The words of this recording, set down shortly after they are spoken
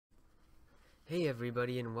Hey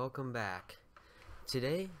everybody and welcome back.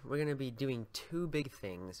 Today we're going to be doing two big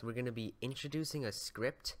things. We're going to be introducing a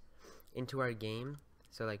script into our game,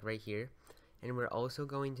 so like right here, and we're also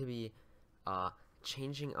going to be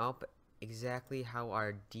changing up exactly how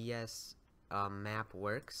our DS map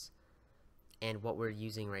works and what we're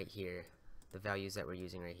using right here, the values that we're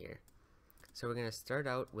using right here. So we're going to start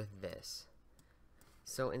out with this.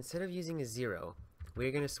 So instead of using a 0,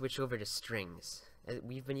 we're going to switch over to strings.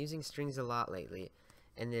 We've been using strings a lot lately,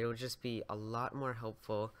 and it'll just be a lot more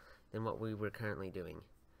helpful than what we were currently doing.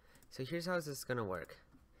 So here's how this is going to work.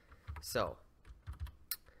 So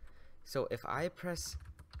if I press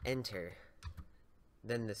enter,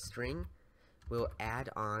 then the string will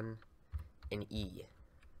add on an E.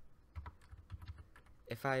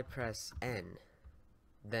 If I press N,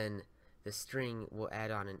 then the string will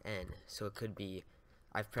add on an N. So it could be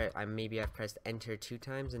maybe I've pressed enter 2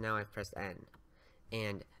 times and now I've pressed N.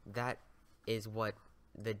 And that is what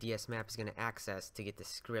the DS map is going to access to get the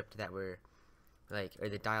script that we're or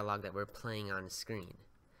the dialogue that we're playing on screen.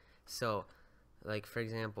 So like for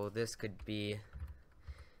example, this could be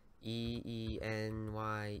E-E-N-Y-E-N.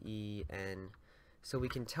 So we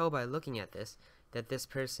can tell by looking at this that this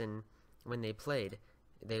person, when they played,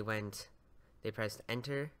 they pressed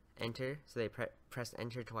enter, so they pressed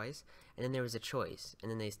enter twice, and then there was a choice, and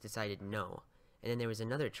then they decided no. And then there was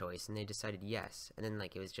another choice, and they decided yes. And then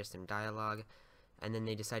it was just some dialogue, and then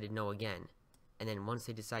they decided no again. And then once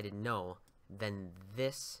they decided no, then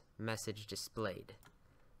this message displayed.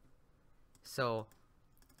 So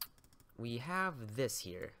we have this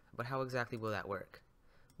here, but how exactly will that work?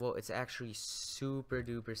 Well, it's actually super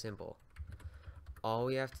duper simple. All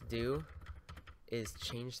we have to do is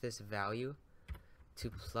change this value to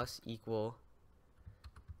plus equal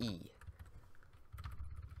E.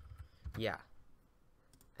 Yeah.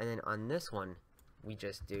 And then on this one, we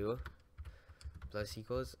just do plus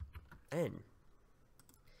equals N.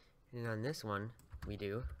 And on this one, we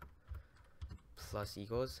do plus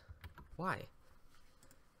equals Y.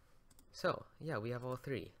 So, yeah, we have all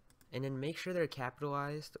three. And then make sure they're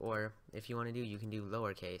capitalized, or if you want to do, you can do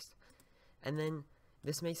lowercase. And then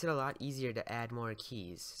this makes it a lot easier to add more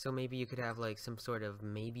keys. So maybe you could have like some sort of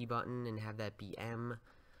maybe button and have that be M,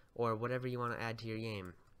 or whatever you want to add to your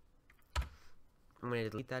game. I'm going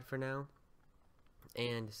to delete that for now.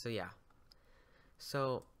 And so yeah.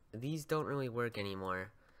 So these don't really work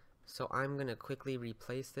anymore. So I'm going to quickly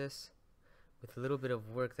replace this with a little bit of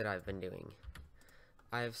work that I've been doing.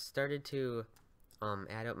 I've started to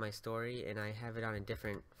add up my story, and I have it on a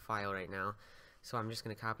different file right now. So I'm just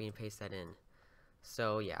going to copy and paste that in.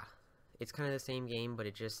 So yeah, it's kind of the same game, but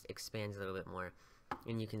it just expands a little bit more.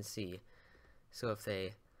 And you can see. So if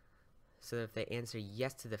they answer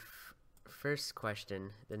yes to the first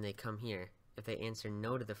question, then they come here. If they answer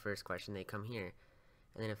no to the first question, they come here.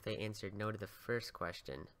 And then if they answered no to the first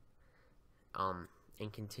question and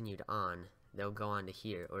continued on, they'll go on to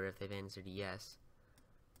here. Or if they've answered yes,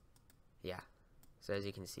 yeah. So as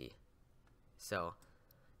you can see, so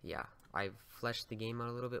yeah, I've fleshed the game out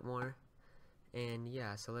a little bit more, and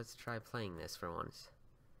yeah, so let's try playing this for once.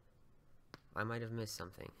 I might have missed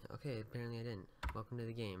something. Okay, apparently I didn't. Welcome to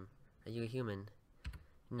the game. Are you a human?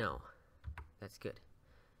 No. That's good.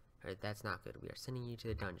 Alright, that's not good. We are sending you to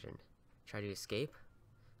the dungeon. Try to escape?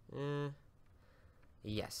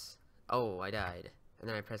 Yes. Oh, I died. And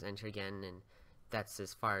then I press enter again, and that's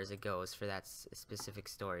as far as it goes for that specific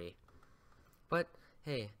story. But,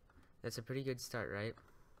 hey, that's a pretty good start, right?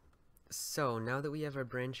 So, now that we have our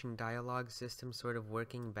branching dialogue system sort of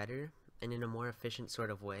working better, and in a more efficient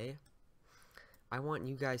sort of way, I want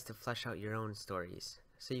you guys to flesh out your own stories.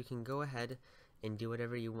 So you can go ahead and do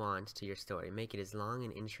whatever you want to your story. Make it as long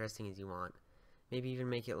and interesting as you want. Maybe even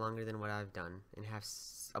make it longer than what I've done, and have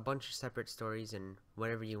a bunch of separate stories and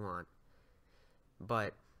whatever you want.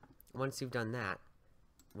 But once you've done that,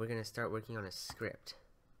 we're going to start working on a script.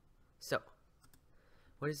 So,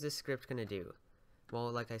 what is this script going to do?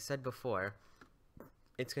 Well, like I said before,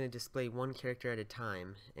 it's going to display one character at a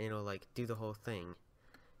time, and it'll do the whole thing.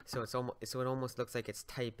 So it almost looks like it's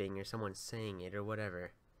typing or someone's saying it or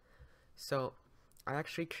whatever. So I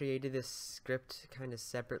actually created this script kind of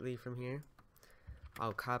separately from here.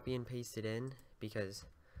 I'll copy and paste it in because,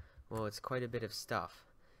 well, it's quite a bit of stuff,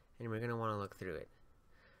 and we're going to want to look through it.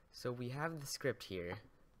 So we have the script here,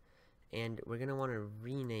 and we're going to want to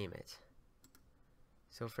rename it.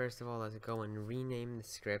 So first of all, let's go and rename the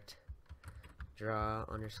script. Draw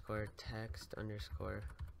underscore text underscore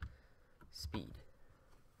speed.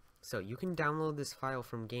 So you can download this file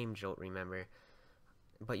from GameJolt, remember,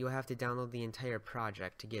 but you'll have to download the entire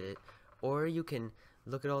project to get it, or you can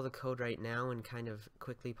look at all the code right now and kind of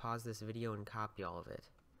quickly pause this video and copy all of it.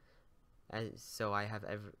 So I have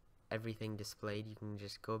everything displayed. You can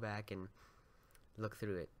just go back and look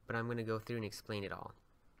through it. But I'm going to go through and explain it all.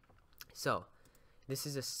 So, this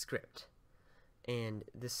is a script. And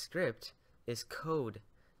the script is code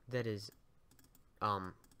that is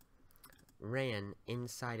ran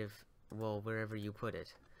inside of, well, wherever you put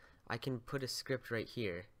it. I can put a script right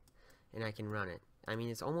here and I can run it. I mean,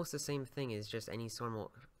 it's almost the same thing as just any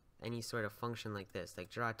sort of function like this, like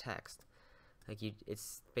draw text. Like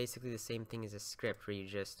it's basically the same thing as a script where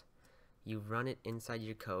you run it inside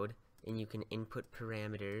your code and you can input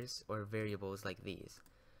parameters or variables like these.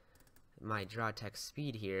 My draw text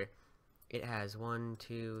speed here, it has 1,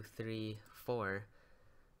 2, 3, 4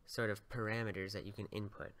 sort of parameters that you can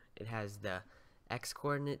input. It has the X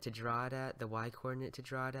coordinate to draw it at, the Y coordinate to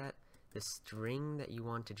draw it at, the string that you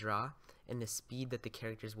want to draw, and the speed that the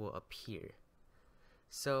characters will appear.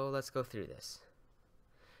 So let's go through this.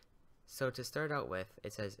 So to start out with,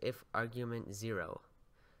 it says if argument 0.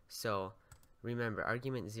 So remember,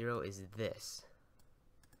 argument 0 is this.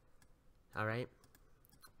 Alright?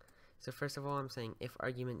 So first of all, I'm saying if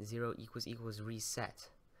argument 0 equals reset.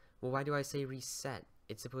 Well, why do I say reset?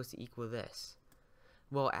 It's supposed to equal this.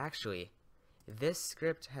 Well, actually, this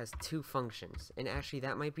script has two functions, and actually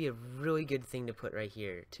that might be a really good thing to put right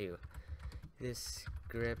here too. This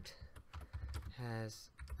script has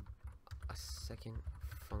a second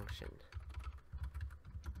function.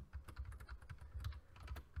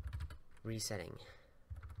 Resetting.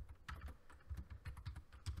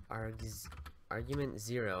 Argument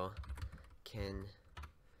 0 can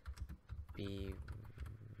be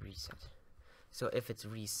reset. So if it's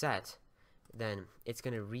reset, then it's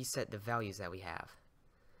going to reset the values that we have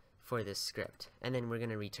for this script, and then we're going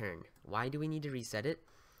to return. Why do we need to reset it?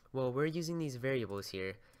 Well, we're using these variables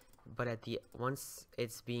here, but once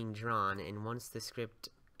it's being drawn and once the script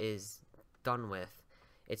is done with,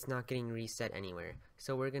 it's not getting reset anywhere.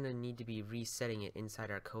 So we're going to need to be resetting it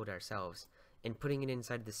inside our code ourselves, and putting it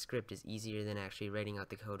inside the script is easier than actually writing out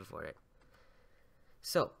the code for it.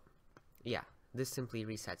 So, yeah, this simply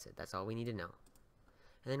resets it. That's all we need to know.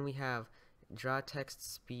 And then we have draw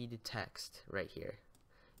text speed text right here.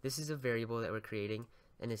 This is a variable that we're creating,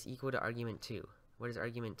 and it's equal to argument 2. What is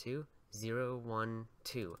argument 2? 0, 1,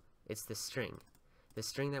 2. It's the string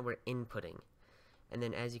that we're inputting. And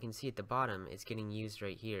then as you can see at the bottom, it's getting used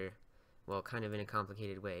right here, well, kind of in a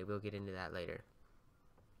complicated way. We'll get into that later.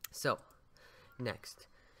 So, next,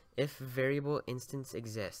 if variable instance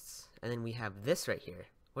exists, and then we have this right here.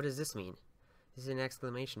 What does this mean? This is an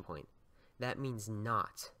exclamation point. That means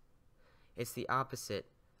not. It's the opposite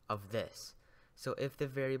of this. So if the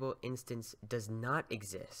variable instance does not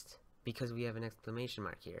exist, because we have an exclamation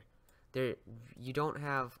mark here, you don't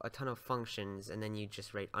have a ton of functions and then you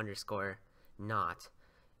just write underscore not,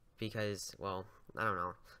 because, well, I don't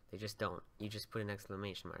know, they just don't. You just put an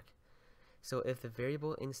exclamation mark. So if the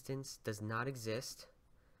variable instance does not exist,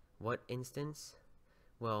 what instance?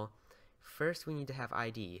 Well, first we need to have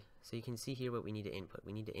ID. So you can see here what we need to input.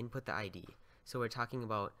 We need to input the ID. So we're talking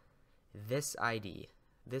about this ID.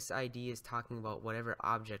 This ID is talking about whatever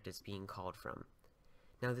object it's being called from.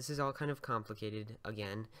 Now this is all kind of complicated.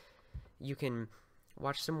 Again, you can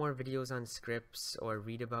watch some more videos on scripts or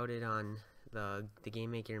read about it on the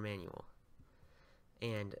GameMaker manual.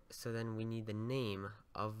 And so then we need the name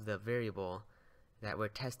of the variable that we're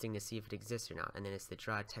testing to see if it exists or not, and then it's the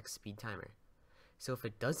draw text speed timer. So if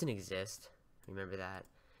it doesn't exist, remember that,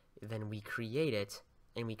 then we create it,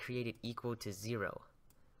 and we create it equal to 0.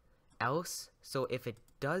 Else, so if it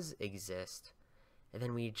does exist,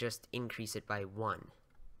 then we just increase it by 1.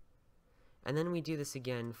 And then we do this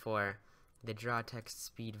again for the draw text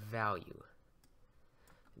speed value.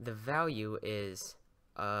 The value is,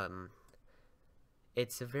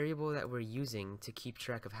 it's a variable that we're using to keep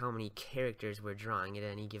track of how many characters we're drawing at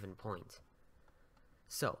any given point.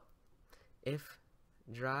 So, if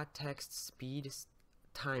draw text speed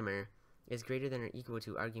timer is greater than or equal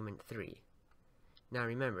to argument 3. Now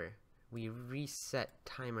remember, we reset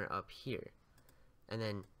timer up here, and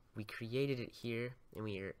then we created it here, and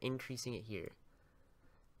we are increasing it here.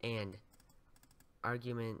 And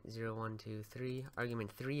argument 0, 1, 2, 3,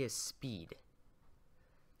 argument 3 is speed.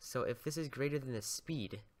 So if this is greater than the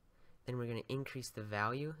speed, then we're going to increase the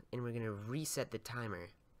value, and we're going to reset the timer.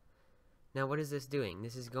 Now what is this doing?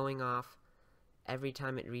 This is going off every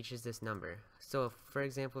time it reaches this number. So if, for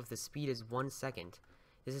example, if the speed is 1 second,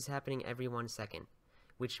 this is happening every 1 second,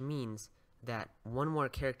 which means that one more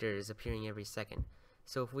character is appearing every second.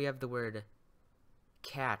 So if we have the word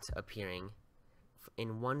cat appearing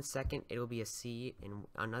in 1 second it'll be a C, in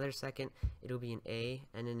another second it'll be an A,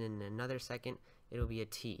 and then in another second it'll be a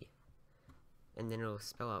T, and then it'll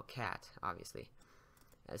spell out cat, obviously.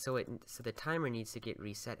 So the timer needs to get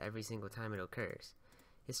reset every single time it occurs.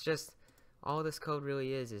 It's just, all this code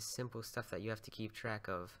really is simple stuff that you have to keep track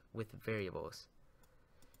of with variables.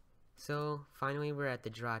 So finally we're at the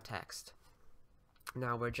draw text.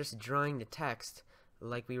 Now we're just drawing the text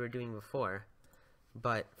like we were doing before,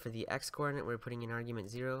 but for the x coordinate we're putting in argument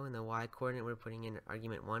 0, and the y coordinate we're putting in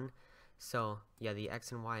argument 1. So yeah, the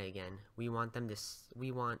x and y again, we want them to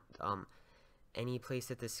any place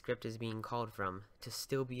that the script is being called from to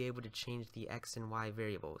still be able to change the x and y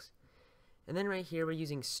variables. And then right here we're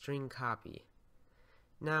using string copy.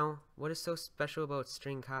 Now, what is so special about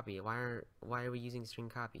string copy? Why are we using string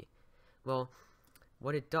copy? Well,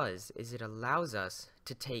 what it does is it allows us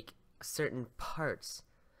to take certain parts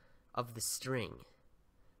of the string.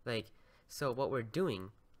 So what we're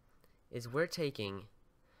doing is we're taking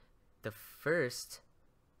the first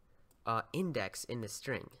index in the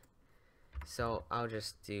string. So I'll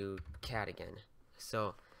just do cat again.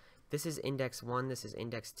 So this is index 1, this is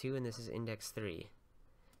index 2, and this is index 3.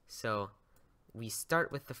 So we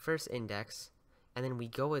start with the first index, and then we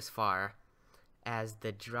go as far as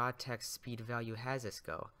the draw text speed value has us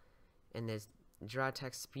go. And this draw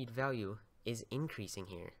text speed value is increasing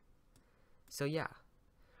here. So yeah,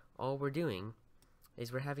 all we're doing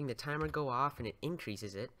is we're having the timer go off and it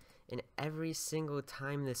increases it, and every single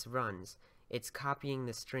time this runs, it's copying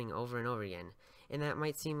the string over and over again. And that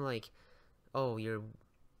might seem like, oh, you're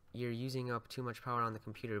using up too much power on the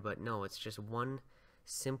computer, but no, it's just one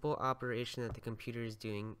simple operation that the computer is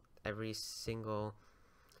doing every single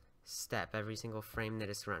step, every single frame that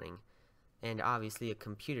it's running. And obviously a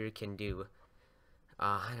computer can do,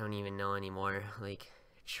 I don't even know anymore, like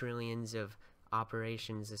trillions of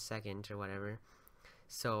operations a second or whatever.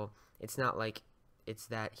 So it's not like it's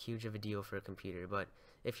that huge of a deal for a computer. But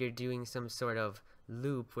if you're doing some sort of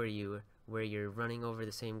loop where you're running over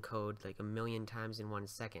the same code like a million times in 1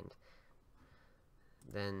 second,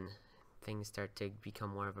 then things start to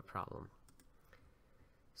become more of a problem.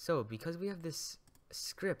 So because we have this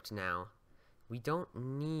script now, we don't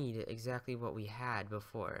need exactly what we had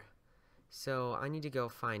before. So I need to go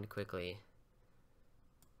find quickly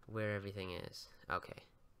where everything is. Okay,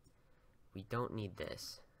 we don't need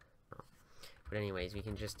this. Oh. But anyways, we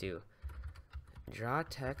can just do draw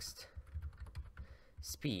text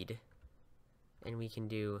speed, and we can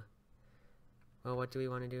do, well, what do we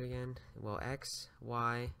want to do again? Well, x,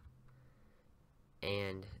 y,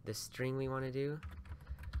 and the string we want to do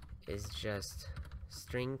is just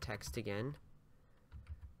string text again.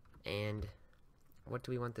 And what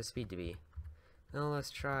do we want the speed to be? Well,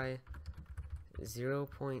 let's try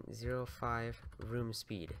 0.05 room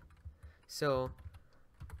speed. So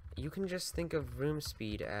you can just think of room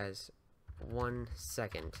speed as 1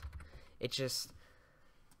 second. It just,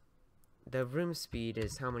 the room speed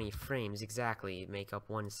is how many frames exactly make up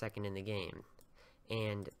 1 second in the game.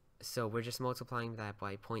 And so we're just multiplying that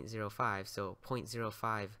by 0.05, so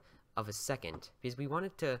 0.05 of a second, because we want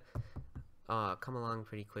it to come along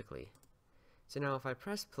pretty quickly. So now if I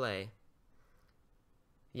press play,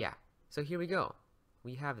 yeah, so here we go.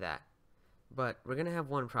 We have that. But we're gonna have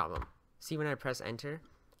one problem. See when I press enter,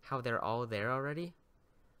 how they're all there already?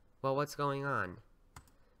 Well, what's going on?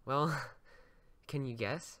 Well, can you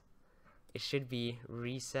guess? It should be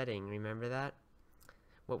resetting, remember that?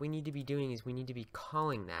 What we need to be doing is we need to be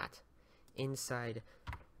calling that inside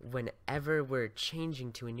whenever we're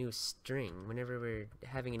changing to a new string, whenever we're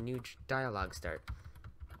having a new dialogue start.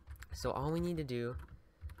 So all we need to do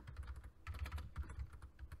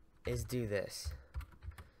is do this.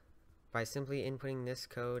 By simply inputting this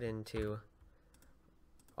code into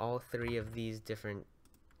all 3 of these different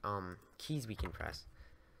keys we can press,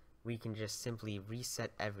 we can just simply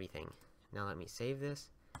reset everything. Now let me save this,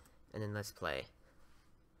 and then let's play.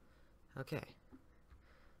 Okay.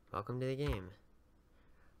 Welcome to the game.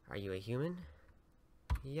 Are you a human?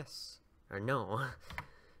 Yes. Or no.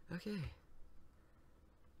 Okay.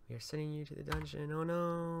 We are sending you to the dungeon. Oh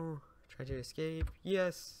no. Try to escape.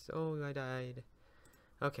 Yes. Oh, I died.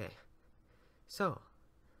 Okay. So,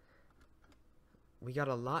 we got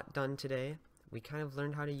a lot done today. We kind of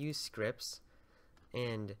learned how to use scripts.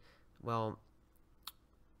 And, well,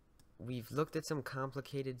 we've looked at some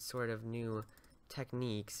complicated sort of new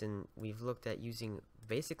techniques, and we've looked at using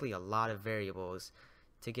basically a lot of variables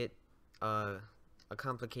to get a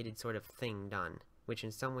complicated sort of thing done, which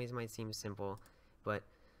in some ways might seem simple, but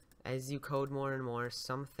as you code more and more,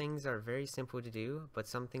 some things are very simple to do, but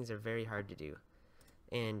some things are very hard to do.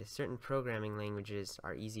 and certain programming languages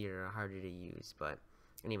are easier or harder to use. But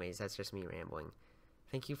anyways, that's just me rambling.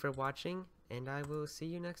 Thank you for watching, and I will see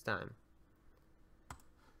you next time.